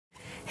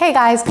Hey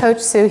guys,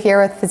 Coach Sue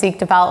here with Physique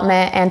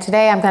Development, and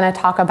today I'm going to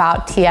talk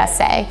about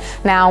TSA.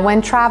 Now,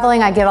 when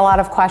traveling, I get a lot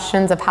of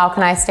questions of how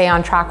can I stay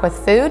on track with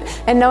food,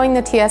 and knowing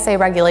the TSA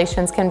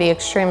regulations can be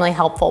extremely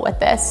helpful with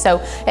this. So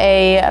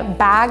a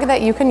bag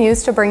that you can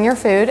use to bring your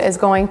food is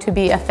going to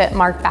be a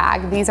FitMark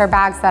bag. These are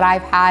bags that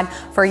I've had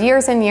for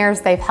years and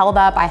years. They've held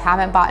up. I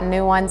haven't bought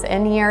new ones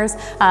in years,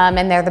 and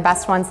they're the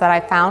best ones that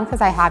I've found because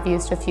I have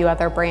used a few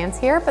other brands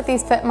here, but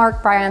these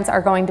FitMark brands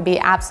are going to be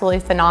absolutely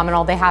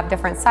phenomenal. They have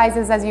different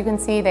sizes, as you can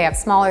see. They have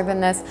smaller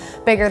than this,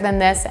 bigger than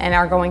this, and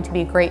are going to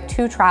be great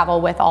to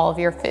travel with all of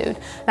your food.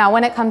 Now,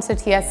 when it comes to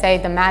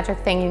TSA, the magic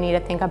thing you need to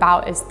think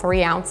about is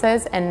 3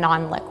 ounces and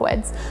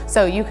non-liquids.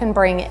 So you can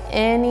bring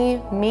any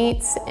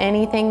meats,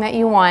 anything that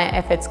you want.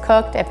 If it's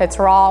cooked, if it's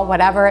raw,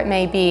 whatever it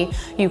may be,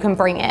 you can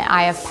bring it.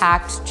 I have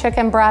packed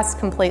chicken breasts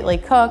completely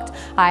cooked.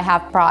 I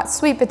have brought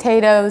sweet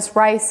potatoes,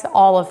 rice,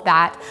 all of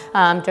that.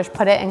 Just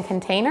put it in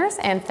containers,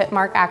 and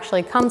FitMark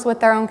actually comes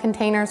with their own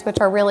containers, which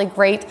are really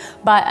great.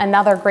 But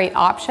another great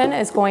option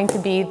is going to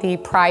be the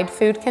Pride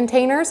food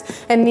containers,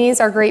 and these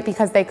are great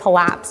because they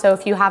collapse. So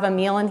if you have a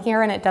meal in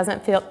here and it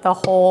doesn't fit the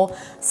whole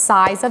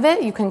size of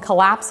it, you can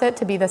collapse it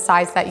to be the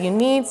size that you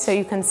need, so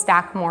you can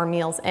stack more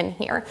meals in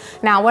here.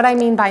 Now, what I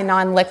mean by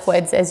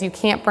non-liquids is you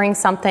can't bring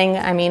something,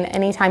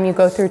 anytime you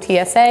go through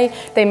TSA,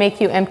 they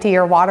make you empty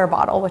your water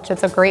bottle, which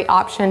is a great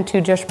option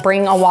to just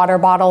bring a water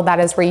bottle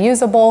that is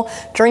reusable,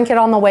 drink it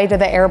on the way to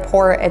the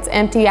airport. It's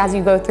empty as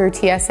you go through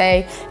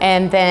TSA,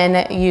 and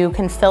then you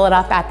can fill it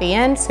up at the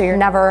end, so you're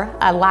never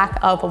a lack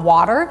of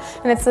water.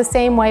 And it's the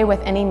same way with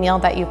any meal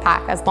that you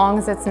pack. As long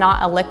as it's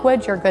not a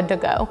liquid, you're good to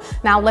go.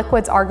 Now,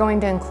 liquids are going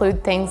to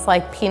include things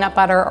like peanut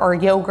butter or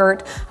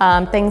yogurt,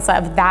 things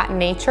of that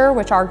nature,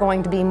 which are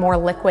going to be more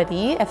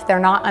liquidy. If they're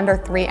not under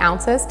 3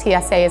 ounces,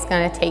 TSA is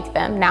going to take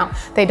them. Now,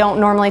 they don't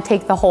normally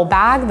take the whole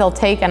bag. They'll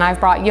take, and I've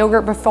brought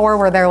yogurt before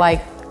where they're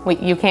like,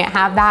 you can't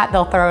have that,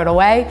 they'll throw it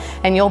away,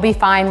 and you'll be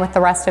fine with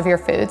the rest of your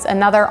foods.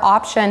 Another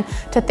option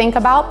to think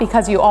about,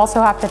 because you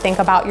also have to think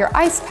about your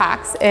ice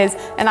packs, is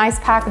an ice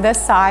pack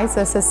this size.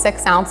 This is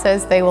 6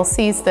 ounces. They will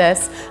seize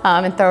this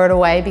and throw it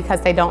away because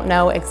they don't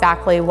know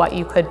exactly what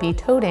you could be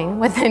toting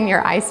within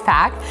your ice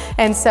pack.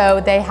 And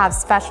so they have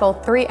special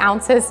 3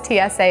 ounces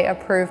TSA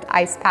approved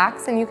ice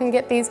packs, and you can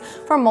get these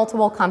from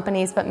multiple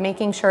companies, but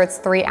making sure it's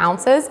 3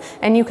 ounces,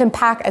 and you can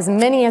pack as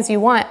many as you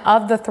want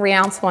of the 3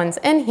 ounce ones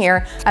in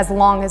here, as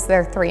long as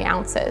they're 3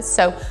 ounces.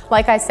 So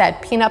like I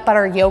said, peanut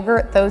butter,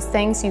 yogurt, those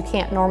things you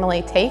can't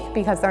normally take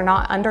because they're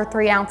not under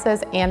 3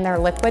 ounces and they're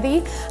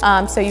liquidy.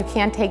 So you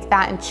can take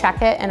that and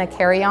check it in a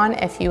carry-on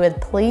if you would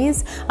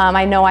please.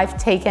 I know I've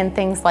taken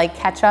things like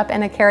ketchup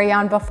in a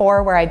carry-on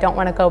before where I don't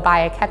want to go buy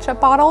a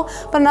ketchup bottle.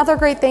 But another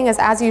great thing is,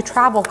 as you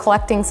travel,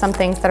 collecting some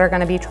things that are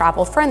going to be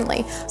travel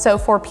friendly. So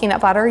for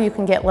peanut butter, you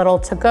can get little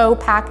to-go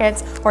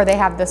packets, or they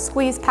have the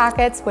squeeze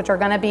packets, which are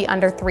going to be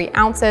under 3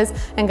 ounces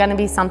and going to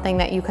be something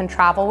that you can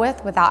travel with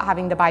without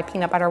having to buy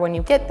peanut butter when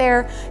you get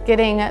there.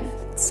 Getting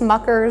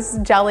Smucker's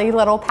jelly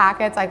little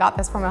packets. I got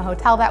this from a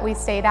hotel that we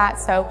stayed at,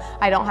 so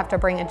I don't have to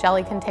bring a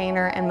jelly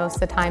container, and most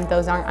of the time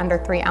those aren't under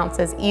 3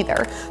 ounces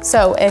either.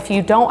 So if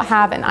you don't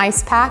have an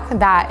ice pack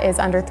that is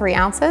under 3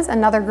 ounces,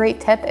 another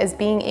great tip is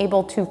being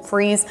able to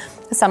freeze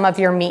some of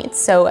your meats.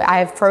 So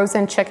I've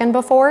frozen chicken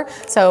before,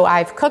 so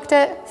I've cooked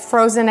it,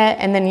 frozen it,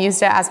 and then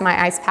used it as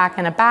my ice pack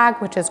in a bag,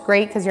 which is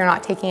great because you're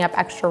not taking up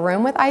extra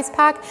room with ice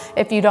pack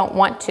if you don't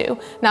want to.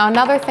 Now,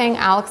 another thing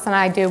Alex and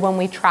I do when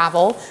we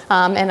travel,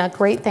 and a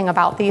great thing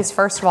about these,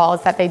 first of all,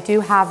 is that they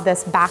do have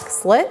this back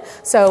slit,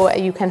 so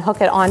you can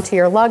hook it onto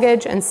your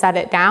luggage and set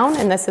it down,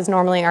 and this is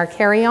normally our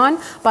carry-on.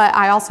 But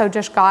I also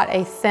just got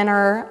a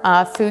thinner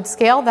food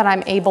scale that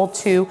I'm able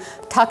to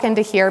tuck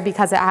into here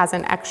because it has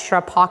an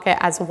extra pocket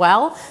as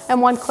well.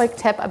 And one quick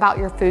tip about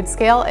your food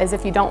scale is,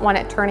 if you don't want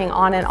it turning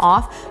on and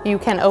off, you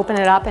can open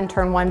it up and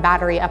turn one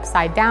battery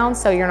upside down,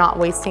 so you're not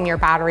wasting your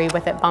battery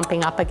with it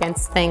bumping up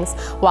against things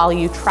while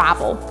you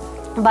travel.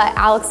 But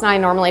Alex and I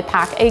normally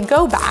pack a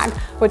go bag,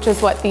 which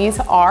is what these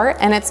are,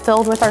 and it's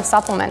filled with our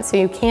supplements. So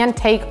you can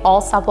take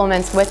all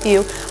supplements with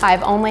you.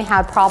 I've only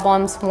had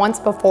problems once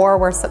before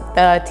where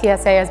the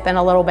TSA has been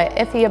a little bit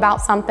iffy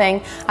about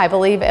something. I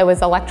believe it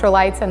was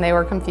electrolytes, and they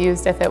were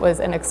confused if it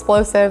was an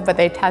explosive, but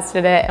they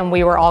tested it and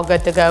we were all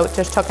good to go. It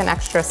just took an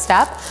extra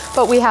step.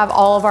 But we have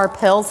all of our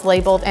pills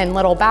labeled in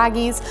little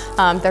baggies.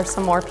 There's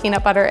some more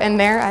peanut butter in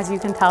there. As you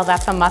can tell,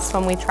 that's a must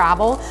when we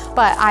travel.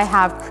 But I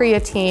have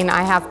creatine,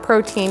 I have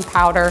protein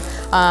powder,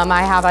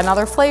 I have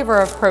another flavor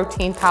of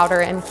protein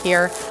powder in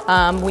here.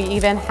 We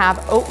even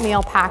have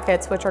oatmeal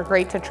packets, which are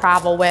great to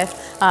travel with,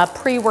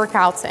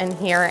 pre-workouts in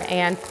here,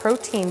 and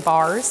protein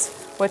bars,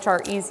 which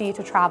are easy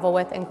to travel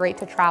with and great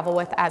to travel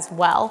with as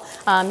well.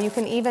 You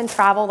can even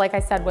travel, like I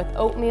said, with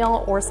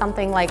oatmeal or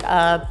something like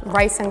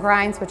rice and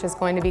grinds, which is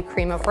going to be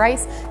cream of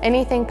rice.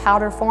 Anything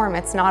powder form,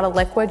 it's not a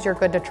liquid, you're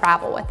good to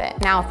travel with it.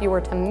 Now, if you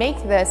were to make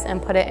this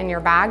and put it in your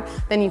bag,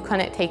 then you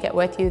couldn't take it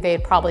with you.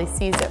 They'd probably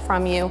seize it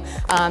from you.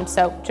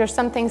 So just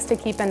some things to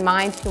keep in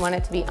mind. You want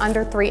it to be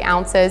under 3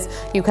 ounces.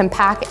 You can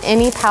pack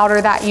any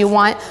powder that you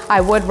want.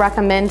 I would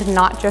recommend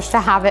not just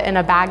to have it in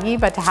a baggie,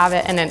 but to have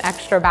it in an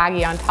extra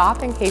baggie on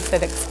top in case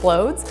it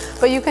explodes.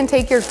 But you can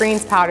take your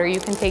greens powder, you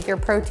can take your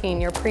protein,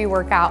 your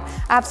pre-workout,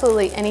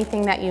 absolutely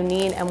anything that you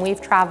need. And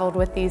we've traveled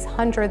with these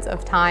hundreds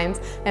of times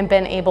and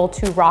been able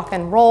to rock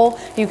and roll.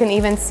 You can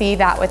even see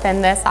that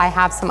within this, I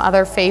have some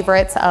other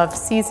favorites of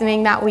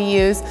seasoning that we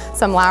use.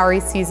 Some Lowry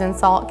seasoned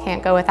salt,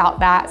 can't go without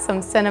that.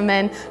 Some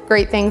cinnamon,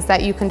 great things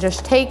that you can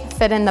just take,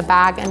 fit in the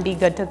bag and be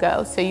good to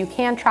go. So you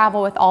can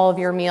travel with all of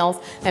your meals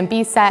and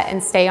be set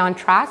and stay on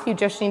track. You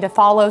just need to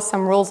follow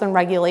some rules and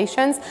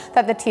regulations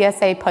that the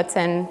TSA puts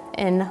in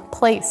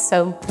place.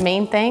 So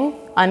main thing,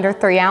 under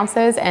 3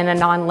 ounces and a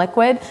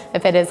non-liquid.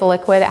 If it is a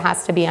liquid, it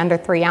has to be under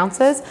 3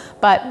 ounces.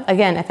 But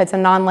again, if it's a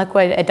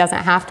non-liquid, it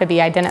doesn't have to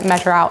be. I didn't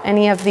measure out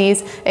any of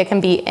these. It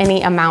can be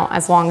any amount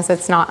as long as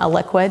it's not a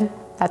liquid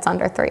that's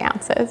under 3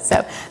 ounces.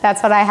 So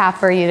that's what I have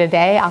for you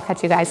today. I'll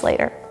catch you guys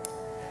later.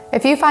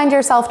 If you find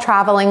yourself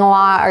traveling a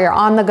lot, or you're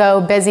on the go,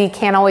 busy,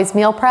 can't always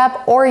meal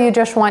prep, or you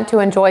just want to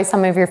enjoy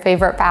some of your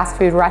favorite fast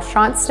food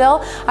restaurants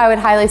still, I would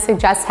highly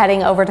suggest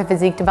heading over to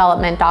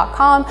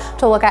physiquedevelopment.com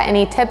to look at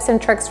any tips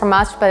and tricks from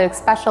us, but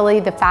especially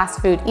the fast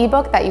food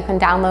ebook that you can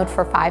download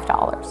for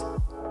 $5.